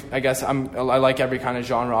too. I guess I like every kind of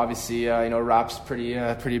genre. Obviously, rap's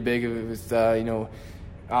pretty big with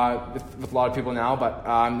with a lot of people now, but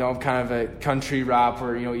I'm kind of a country rap,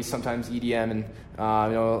 or sometimes EDM and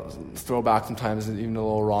throw back sometimes, even a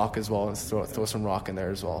little rock as well, and throw some rock in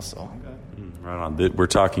there as well. So. Right on. We're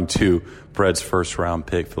talking to Preds first round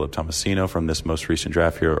pick Philip Tomasino from this most recent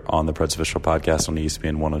draft here on the Preds official podcast on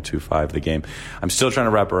ESPN 102.5 The Game. I'm still trying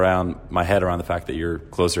to wrap my head around the fact that you're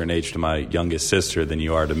closer in age to my youngest sister than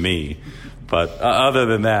you are to me. But other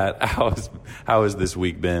than that, how has this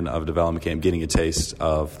week been of development camp, getting a taste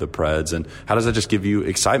of the Preds, and how does that just give you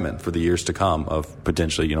excitement for the years to come of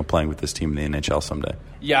potentially playing with this team in the NHL someday?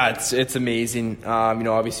 Yeah, it's amazing.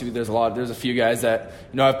 Obviously there's a few guys that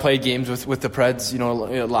I've played games with the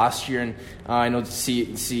Preds last year, and to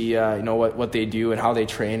see what they do and how they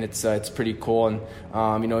train. It's pretty cool, and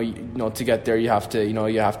to get there you have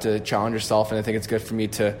to challenge yourself, and I think it's good for me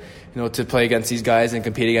to play against these guys and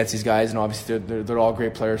compete against these guys, and obviously they're all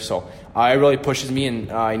great players. So it really pushes me,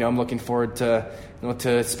 and I'm looking forward to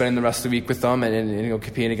spending the rest of the week with them and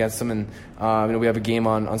competing against them. And we have a game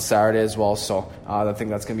on Saturday as well, so I think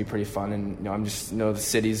that's going to be pretty fun. And I'm just the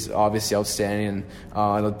city's obviously outstanding,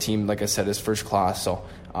 and the team, like I said, is first class. So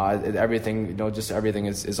everything everything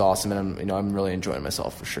is awesome, and I'm really enjoying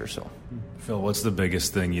myself for sure. So. Phil, what's the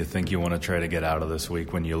biggest thing you think you want to try to get out of this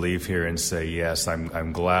week when you leave here and say, yes,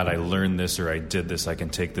 I'm glad I learned this, or I did this, I can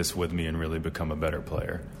take this with me and really become a better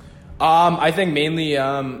player? I think mainly,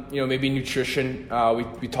 maybe nutrition.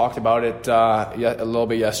 We talked about it a little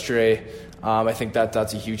bit yesterday. I think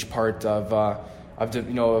that's a huge part of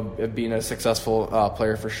of being a successful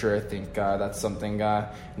player for sure. I think that's something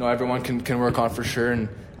everyone can work on for sure, and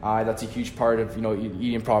that's a huge part of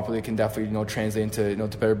eating properly can definitely translate into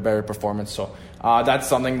to better performance. So that's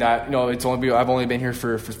something that I've only been here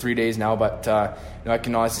for 3 days now, but I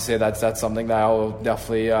can honestly say that's something that I'll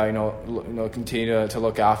definitely continue to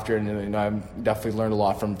look after, and I've definitely learned a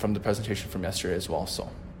lot from the presentation from yesterday as well. So.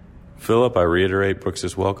 Philip, I reiterate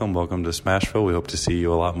Brooks' welcome. Welcome to Smashville. We hope to see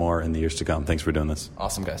you a lot more in the years to come. Thanks for doing this.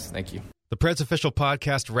 Awesome, guys. Thank you. The Preds Official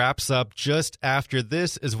Podcast wraps up just after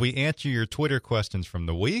this as we answer your Twitter questions from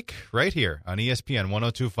the week right here on ESPN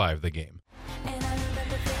 102.5 The Game.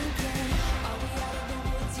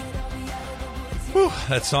 Whew,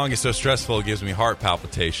 that song is so stressful it gives me heart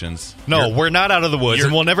palpitations. We're not out of the woods,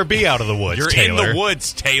 and we'll never be out of the woods, You're Taylor. in the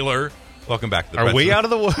woods, Taylor. Welcome back to the Are Preds. we out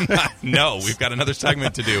of the woods? No, we've got another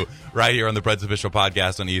segment to do right here on the Preds Official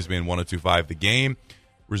Podcast on ESPN 102.5 The Game.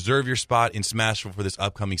 Reserve your spot in Smashville for this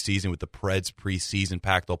upcoming season with the Preds preseason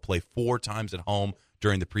pack. They'll play 4 times at home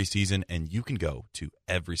during the preseason, and you can go to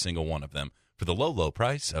every single one of them for the low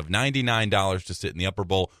price of $99 to sit in the upper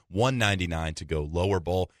bowl, $199 to go lower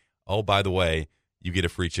bowl. Oh, by the way, you get a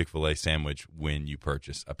free Chick-fil-A sandwich when you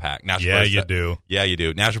purchase a pack. Yeah, you do. Yeah, you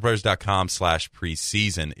do.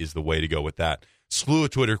 NationalPredators.com/preseason is the way to go with that. Slew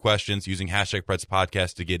of Twitter questions using hashtag Preds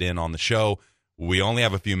Podcast to get in on the show. We only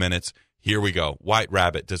have a few minutes. Here we go. White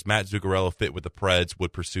Rabbit, does Matt Zuccarello fit with the Preds?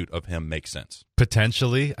 Would pursuit of him make sense?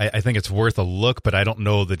 Potentially. I think it's worth a look, but I don't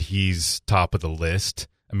know that he's top of the list.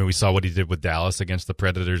 I mean, we saw what he did with Dallas against the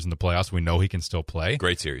Predators in the playoffs. We know he can still play.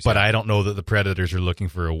 Great series. But I don't know that the Predators are looking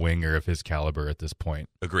for a winger of his caliber at this point.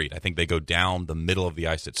 Agreed. I think they go down the middle of the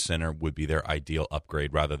ice at center would be their ideal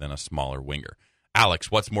upgrade rather than a smaller winger. Alex,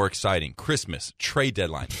 what's more exciting? Christmas, trade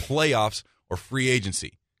deadline, playoffs, or free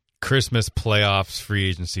agency? Christmas, playoffs, free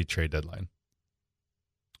agency, trade deadline.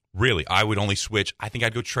 Really, I would only switch. I think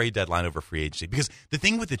I'd go trade deadline over free agency because the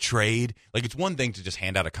thing with the trade, like it's one thing to just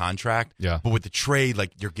hand out a contract, but with the trade,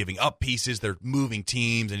 like you're giving up pieces, they're moving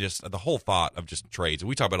teams, and just the whole thought of just trades.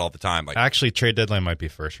 We talk about it all the time. Like, actually, trade deadline might be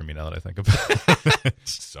first for me now that I think about it.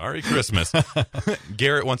 Sorry, Christmas.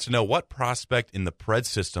 Garrett wants to know what prospect in the Preds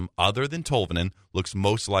system other than Tolvanen looks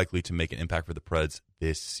most likely to make an impact for the Preds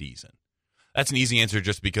this season. That's an easy answer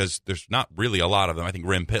just because there's not really a lot of them. I think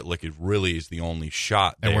Rem Pitlick is the only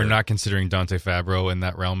shot there. And we're not considering Dante Fabro in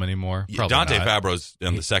that realm anymore? Probably Dante not. Fabro's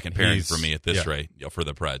in the second pairing for me at this rate for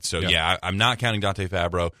the Preds. So, I'm not counting Dante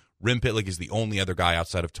Fabro. Rem Pitlick is the only other guy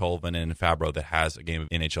outside of Tolvanen and Fabro that has a game of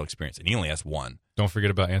NHL experience, and he only has one. Don't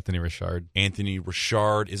forget about Anthony Richard. Anthony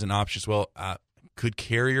Richard is an option as well. Could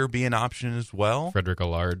Carrier be an option as well? Frederick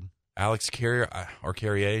Allard. Alex Carrier or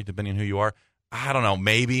Carrier, depending on who you are. I don't know,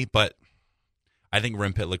 maybe, but I think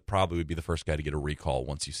Rem Pitlick probably would be the first guy to get a recall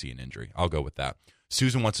once you see an injury. I'll go with that.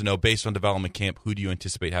 Susan wants to know, based on development camp, who do you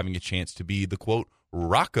anticipate having a chance to be the, quote,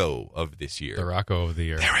 Rocco of this year? The Rocco of the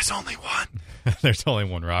year. There is only one. There's only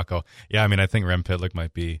one Rocco. Yeah, I mean, I think Rem Pitlick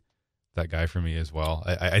might be that guy for me as well.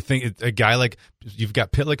 I think a guy like, you've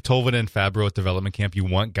got Pitlick, Tolvanen, and Fabro at development camp. You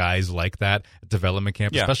want guys like that at development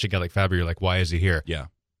camp, especially a guy like Fabro. You're like, why is he here? Yeah.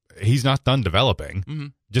 He's not done developing. Mm-hmm.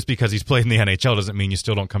 Just because he's played in the NHL doesn't mean you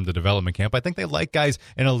still don't come to development camp. I think they like guys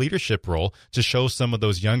in a leadership role to show some of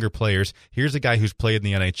those younger players, here's a guy who's played in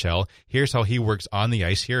the NHL. Here's how he works on the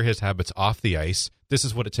ice. Here are his habits off the ice. This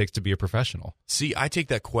is what it takes to be a professional. See, I take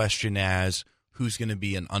that question as who's going to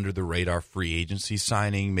be an under-the-radar free agency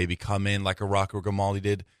signing, maybe come in like a Rocco Grimaldi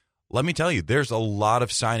did. Let me tell you, there's a lot of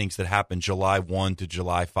signings that happen July 1 to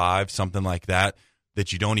July 5, something like that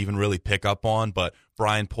you don't even really pick up on, but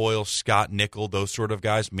Brian Poyle, Scott Nickel, those sort of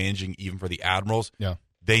guys managing even for the Admirals,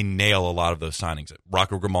 they nail a lot of those signings.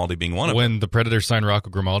 Rocco Grimaldi being one of them. When the Predators signed Rocco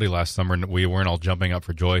Grimaldi last summer, we weren't all jumping up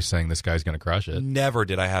for joy saying this guy's going to crush it. Never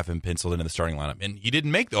did I have him penciled into the starting lineup, and he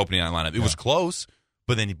didn't make the opening night lineup. It was close,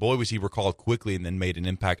 but then boy was he recalled quickly and then made an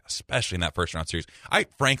impact, especially in that first round series. I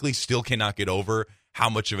frankly still cannot get over how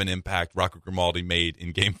much of an impact Rocco Grimaldi made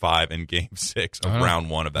in Game 5 and Game 6 of Round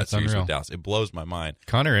 1 of that series with Dallas. It blows my mind.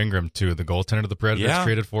 Connor Ingram, too, the goaltender the Predators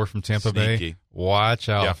traded for from Tampa Bay. Watch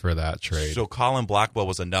out for that trade. So Colin Blackwell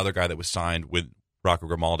was another guy that was signed with Rocco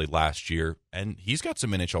Grimaldi last year, and he's got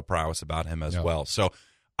some NHL prowess about him as well. So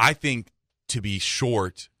I think to be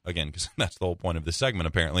short, again, because that's the whole point of this segment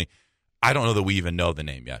apparently, I don't know that we even know the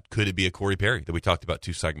name yet. Could it be a Corey Perry that we talked about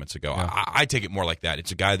 2 segments ago? I take it more like that.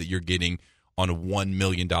 It's a guy that you're getting on a $1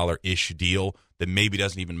 million-ish deal that maybe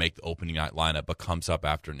doesn't even make the opening night lineup but comes up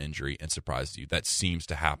after an injury and surprises you. That seems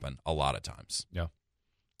to happen a lot of times. Yeah.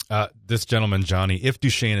 This gentleman, Johnny, if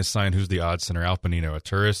Duchesne is signed, who's the odd center out? Bonino or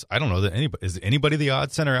Turris? I don't know that anybody. Is anybody the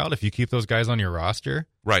odd center out if you keep those guys on your roster?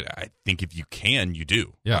 Right. I think if you can, you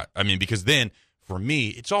do. Yeah. I mean, because then for me,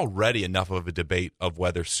 it's already enough of a debate of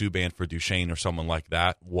whether Subban for Duchesne or someone like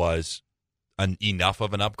that was enough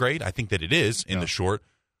of an upgrade. I think that it is in the short.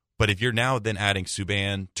 But if you're now then adding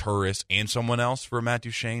Subban, Turris, and someone else for Matt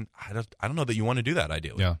Duchesne, I don't know that you want to do that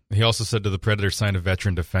ideally. Yeah. He also said to the Predators sign a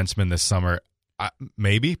veteran defenseman this summer.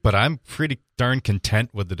 Maybe, but I'm pretty darn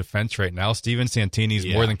content with the defense right now. Steven Santini's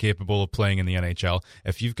more than capable of playing in the NHL.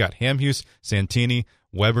 If you've got Hamhuis, Santini,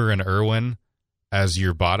 Weber, and Irwin as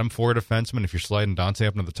your bottom four defensemen, if you're sliding Dante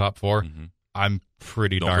up into the top four, I'm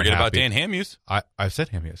pretty darn happy. Don't forget about Dan Hamhuis. I said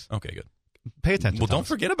Hamhuis. Okay, good. Pay attention. Well, Thomas.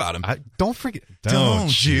 don't forget about him. Don't forget.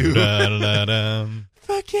 Don't you forget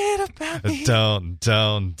about me. Don't.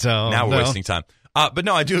 Now we're wasting time. But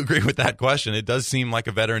no, I do agree with that question. It does seem like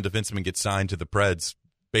a veteran defenseman gets signed to the Preds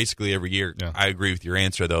basically every year. Yeah. I agree with your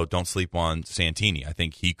answer, though. Don't sleep on Santini. I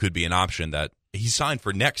think he could be an option that he's signed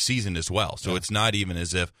for next season as well. So it's not even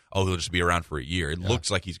as if, he'll just be around for a year. It looks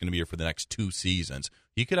like he's going to be here for the next 2 seasons.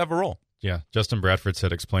 He could have a role. Yeah, Justin Bradford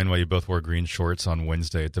said, explain why you both wore green shorts on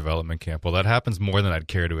Wednesday at development camp. Well, that happens more than I'd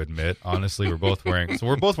care to admit. Honestly, we're both wearing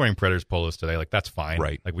Predators polos today. Like, that's fine.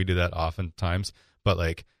 Right. Like, we do that oftentimes. But,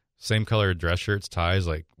 like, same color dress shirts, ties,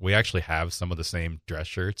 like, we actually have some of the same dress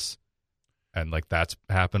shirts. And, like, that's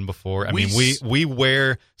happened before. I mean, we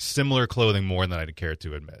wear similar clothing more than I'd care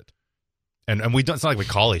to admit. And we don't, it's not like we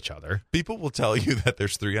call each other. People will tell you that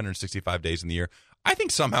there's 365 days in the year. I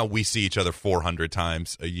think somehow we see each other 400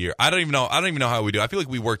 times a year. I don't even know how we do. I feel like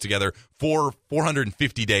we work together for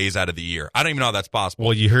 450 days out of the year. I don't even know how that's possible.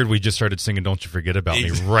 Well, you heard we just started singing "Don't You Forget About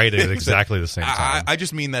Me" right at exactly the same time. I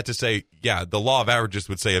just mean that to say, the law of averages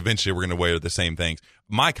would say eventually we're going to wear the same things.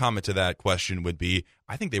 My comment to that question would be,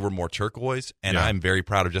 I think they were more turquoise, and I'm very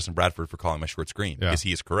proud of Justin Bradford for calling my shorts green because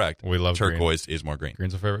he is correct. We love turquoise green. Is more green.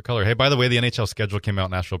 Green's a favorite color. Hey, by the way, the NHL schedule came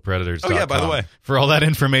out, NashvillePredators.com. Oh, yeah, by the way. For all that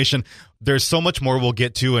information, there's so much more we'll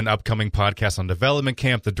get to in upcoming podcasts on development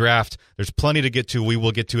camp, the draft. There's plenty to get to. We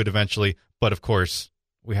will get to it eventually. But, of course,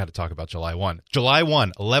 we had to talk about July 1. July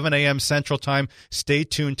 1, 11 a.m. Central Time. Stay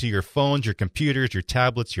tuned to your phones, your computers, your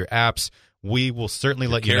tablets, your apps. We will certainly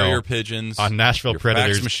let you know. Carrier pigeons. On Nashville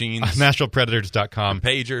Predators. Fax machines. On NashvillePredators.com.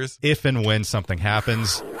 Pagers. If and when something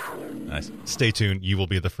happens. Nice. Stay tuned. You will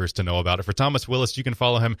be the first to know about it. For Thomas Willis, you can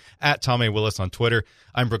follow him at Tom A. Willis on Twitter.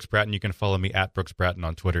 I'm Brooks Bratton. You can follow me at Brooks Bratton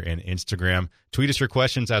on Twitter and Instagram. Tweet us your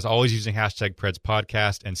questions, as always, using hashtag Preds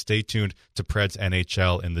Podcast, and stay tuned to Preds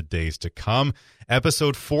NHL in the days to come.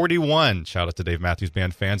 Episode 41. Shout out to Dave Matthews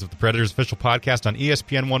Band fans of the Predators official podcast on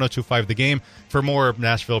ESPN 102.5 The Game. For more of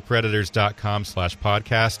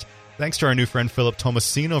NashvillePredators.com/podcast. Thanks to our new friend Philip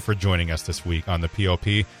Tomasino for joining us this week on the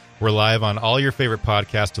POP. We're live on all your favorite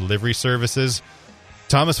podcast delivery services.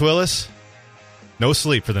 Thomas Willis, no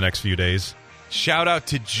sleep for the next few days. Shout out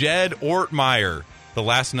to Jed Ortmeyer, the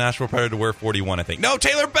last Nashville Predator to wear 41, I think. No,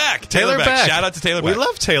 Taylor Beck. Taylor Beck. Shout out to Taylor Beck. We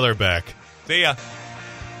love Taylor Beck. See ya.